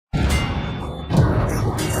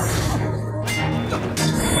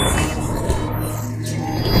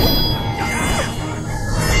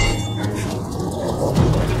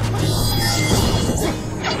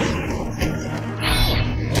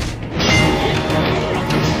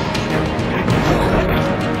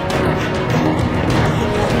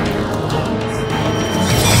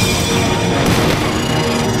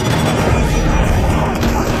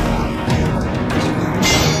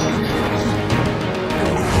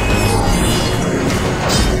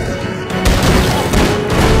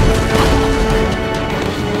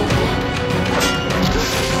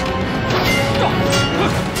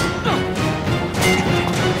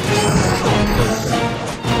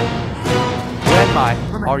Mai,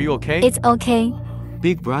 are you okay? It's okay.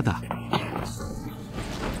 Big brother.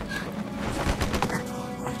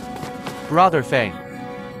 Brother Feng.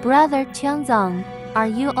 Brother Tianzong, are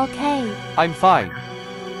you okay? I'm fine.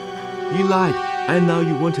 You lied, and now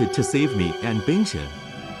you wanted to save me and Bingshan.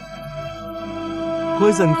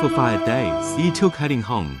 Poisoned for 5 days, you took heading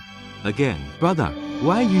home. Again, brother,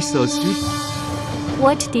 why are you so stupid?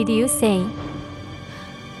 What did you say?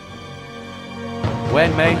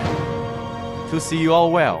 Wen Mei, to see you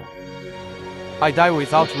all well. I die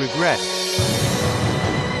without regret.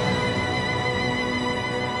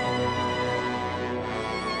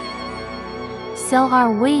 So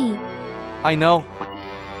are we. I know.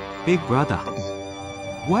 Big brother,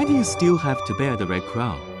 why do you still have to bear the red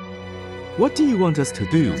crown? What do you want us to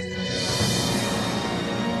do?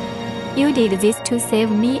 You did this to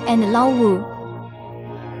save me and Lao Wu.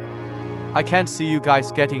 I can't see you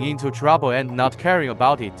guys getting into trouble and not caring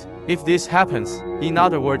about it. If this happens, in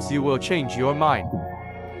other words, you will change your mind.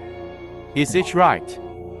 Is it right?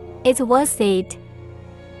 It's worth it.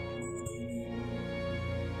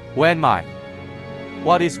 Wen Mai,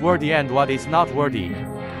 what is worthy and what is not worthy?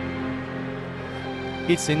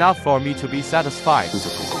 It's enough for me to be satisfied.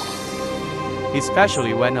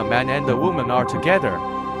 Especially when a man and a woman are together.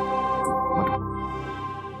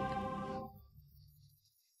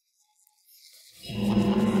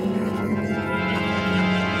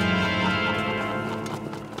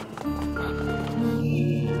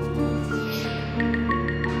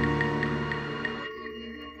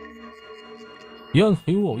 Young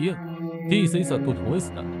hero, this is a good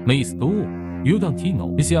wisdom. Miss Du, you don't know.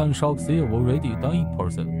 Xiang Shaoxi already done in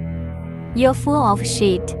person. You're full of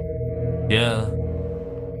shit. Yeah.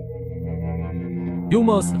 You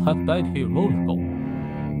must have died here long ago.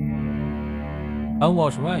 I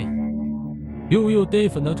was right. You will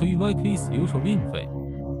definitely like this usual Winfei.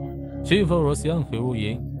 Chivalrous young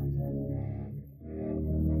heroine.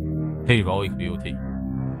 Heroic beauty.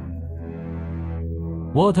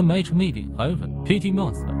 What a match made in heaven, pity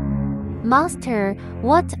monster. Master,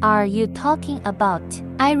 what are you talking about?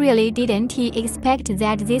 I really didn't expect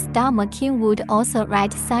that this Dharma King would also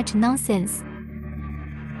write such nonsense.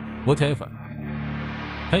 Whatever.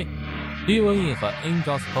 Hey, even if I'm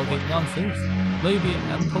just talking nonsense, maybe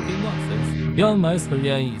I'm talking nonsense. Young Master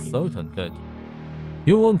Yan is certain that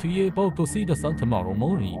you won't be able to see the sun tomorrow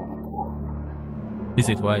morning. Is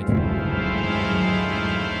it right?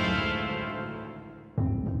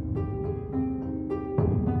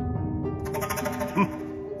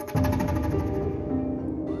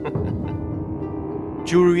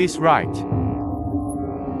 Juru is right.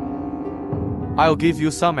 I'll give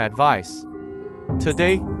you some advice.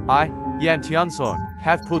 Today, I, Yan Tianzong,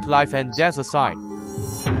 have put life and death aside.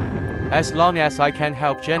 As long as I can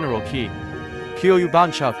help General Qi kill you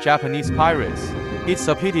bunch of Japanese pirates, it's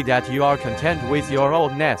a pity that you are content with your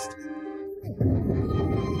old nest.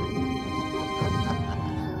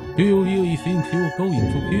 Do you really think you're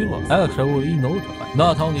going to kill us? Actually, notified.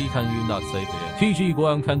 Not only can you not save it, TG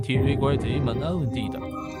Guan can regret him and indeed.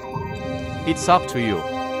 It's up to you.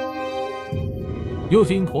 You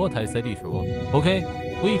think what I said is true? Okay,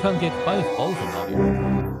 we can get 5,000 of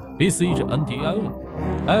you. Besiege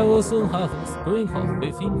anti-island. I will soon have a string of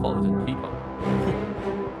 15,000 people.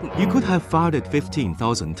 You could have fired it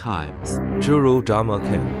 15,000 times. Juru Dharma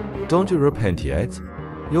King, don't you repent yet?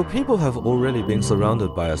 Your people have already been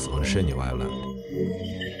surrounded by us on Shenyu Island.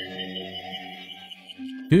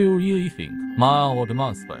 Do you really think my old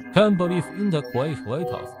master can believe in the quiet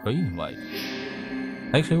lighthouse green white?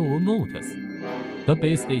 Actually, will notice. The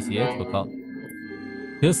best is yet to come.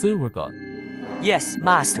 The silver god. Yes,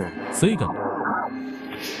 master. Second.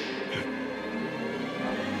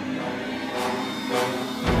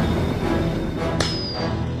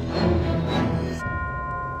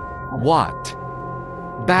 What?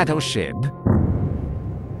 Battleship?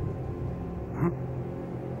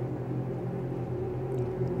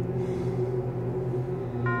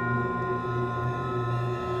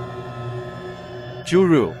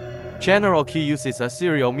 Juru, General Qi uses a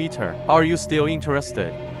serial meter. Are you still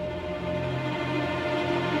interested?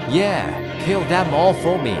 Yeah, kill them all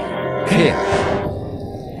for me. Kill.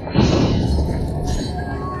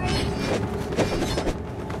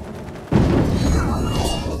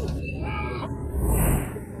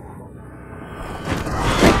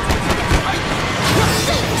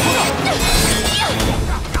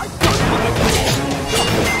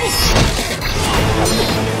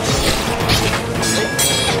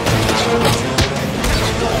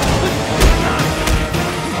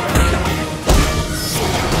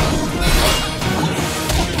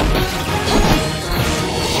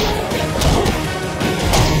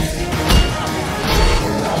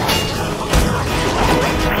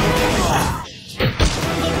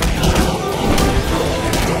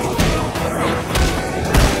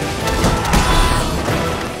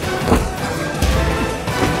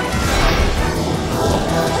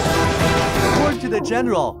 the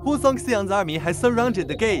general. Hu Songxiang's army has surrounded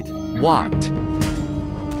the gate. What?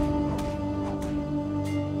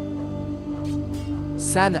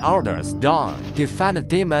 Send orders down. Defend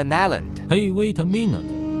Demon Island. Hey, wait a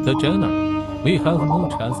minute. The general. We have no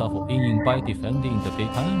chance of winning by defending the big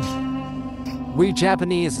island. We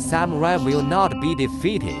Japanese samurai will not be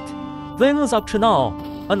defeated. Then it's up to now,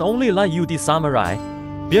 and only let you the samurai.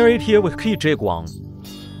 Buried here with Qi Zhiguang.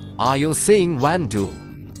 Are you saying Wandu?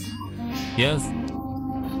 Yes.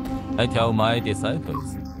 I tell my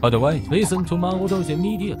disciples. Otherwise, listen to my orders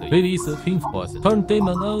immediately. Release the King's forces. Turn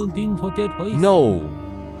Demon Island into a dead place. No.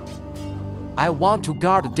 I want to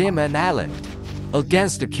guard Demon Island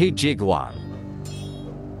against Qi Zhiguang.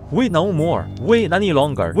 Wait no more. Wait any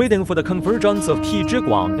longer. Waiting for the convergence of Qi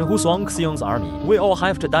Zhiguang and Hu Songxiang's army. We all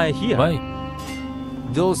have to die here. Why?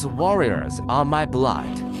 Those warriors are my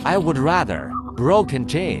blood. I would rather broken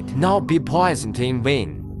jade not be poisoned in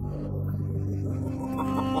vain.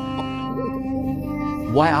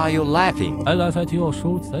 Why are you laughing? I laugh at your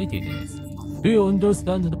short-sightedness. Do you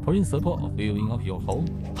understand the principle of filling up your hole?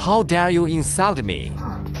 How dare you insult me?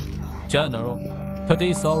 General,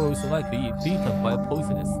 today's sorrow is likely eaten by a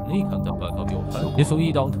poisonous snake on the back of your head. This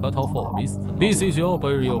we don't cut off for reason. This is your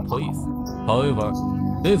burial place. However,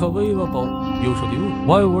 if available, you should do it.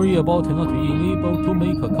 Why worry about not being able to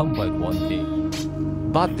make a comeback one day?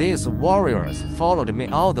 But these warriors followed me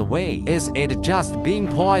all the way. Is it just being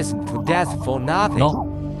poisoned to death for nothing?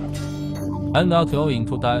 No. I'm not going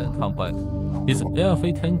to die and come back. His their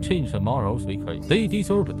fate can change tomorrow's victory. They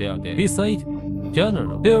deserve their death. Besides,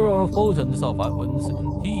 General, there are thousands of weapons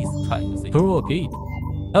in these times. Through a gate.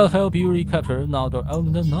 I'll help you recapture another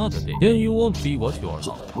island another day. Then you won't be what you are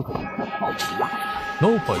now.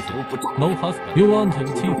 No poison, no husband. You want to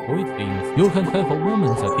achieve great things. You can have a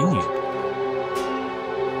woman's opinion.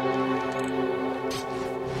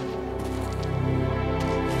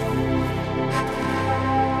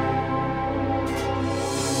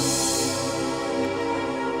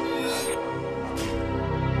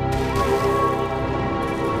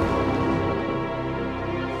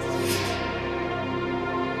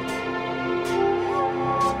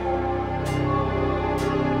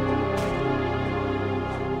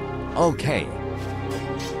 Okay.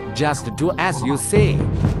 Just do as you say.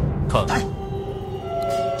 Come.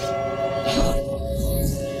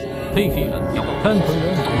 Take it and temporarily.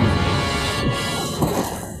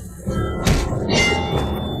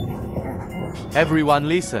 Everyone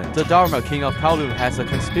listen. The Dharma King of Kowloon has a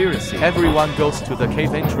conspiracy. Everyone goes to the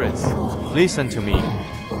cave entrance. Listen to me.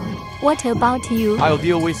 What about you? I'll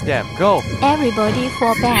deal with them. Go. Everybody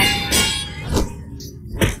fall back.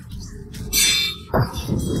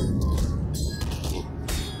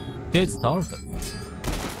 Get started.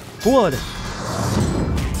 Good.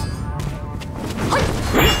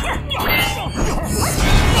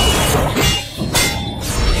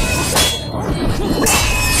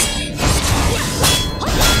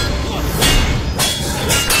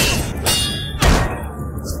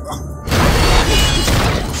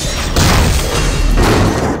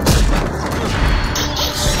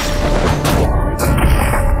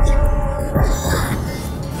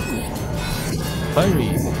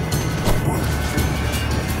 Fiery.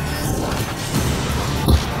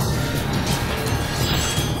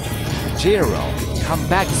 Jiro, come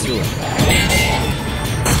back soon.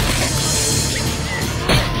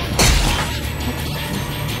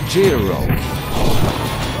 Jiro.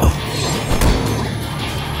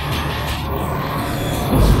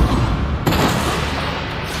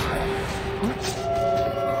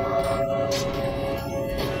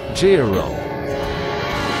 Jiro.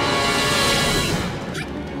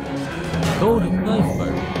 Golden knife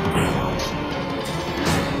bird.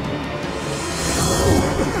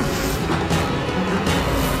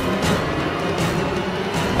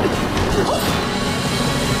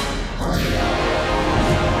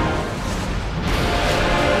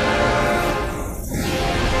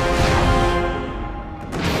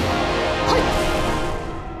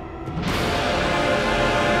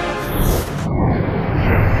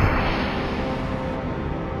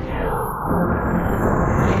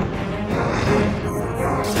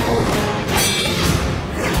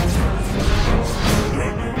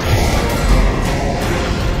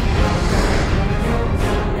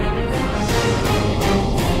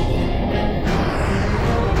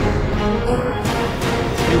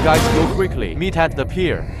 You guys go quickly. Meet at the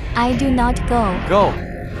pier. I do not go. Go.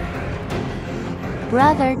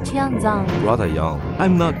 Brother Tianzang. Brother Yang,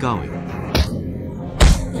 I'm not going.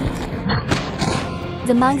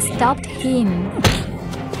 The monk stopped him.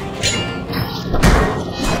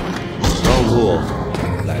 Wrong rule.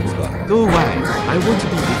 Let's go. Go away. I want to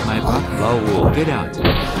be with my brother. 老五 Get out.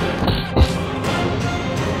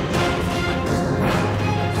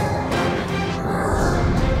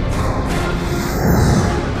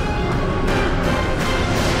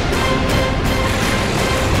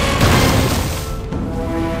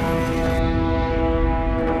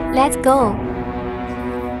 Let's go.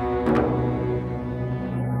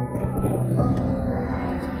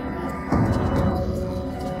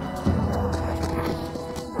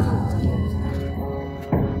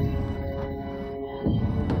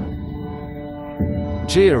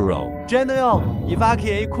 General, General,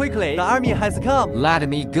 evacuate quickly. The army has come. let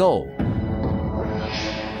me go.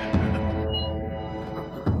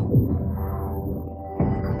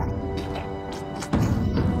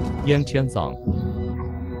 Yan Tianzang.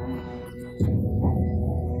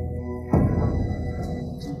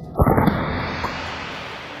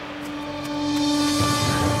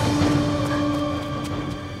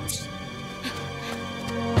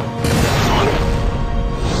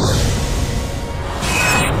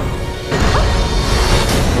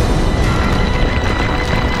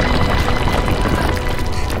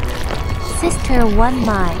 Sister 1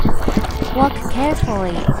 mile. Walk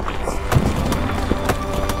carefully.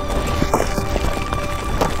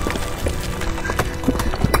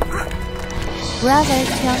 Brother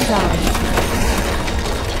Tiangong.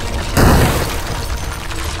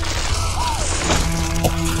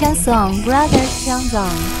 Tiangong, Brother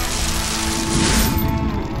Tiangong.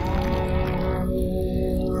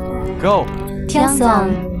 Go.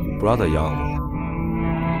 Tiangong. Brother Yang.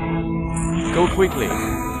 Go quickly.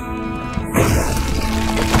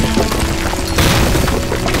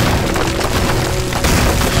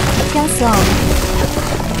 Tiangong.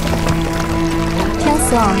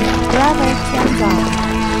 Tiangong, Brother Tiangong.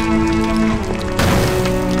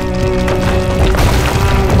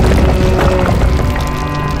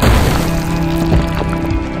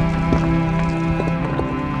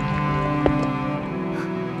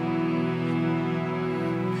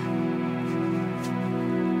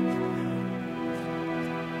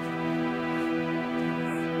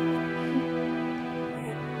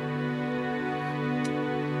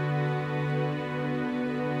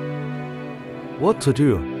 What to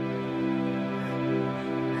do?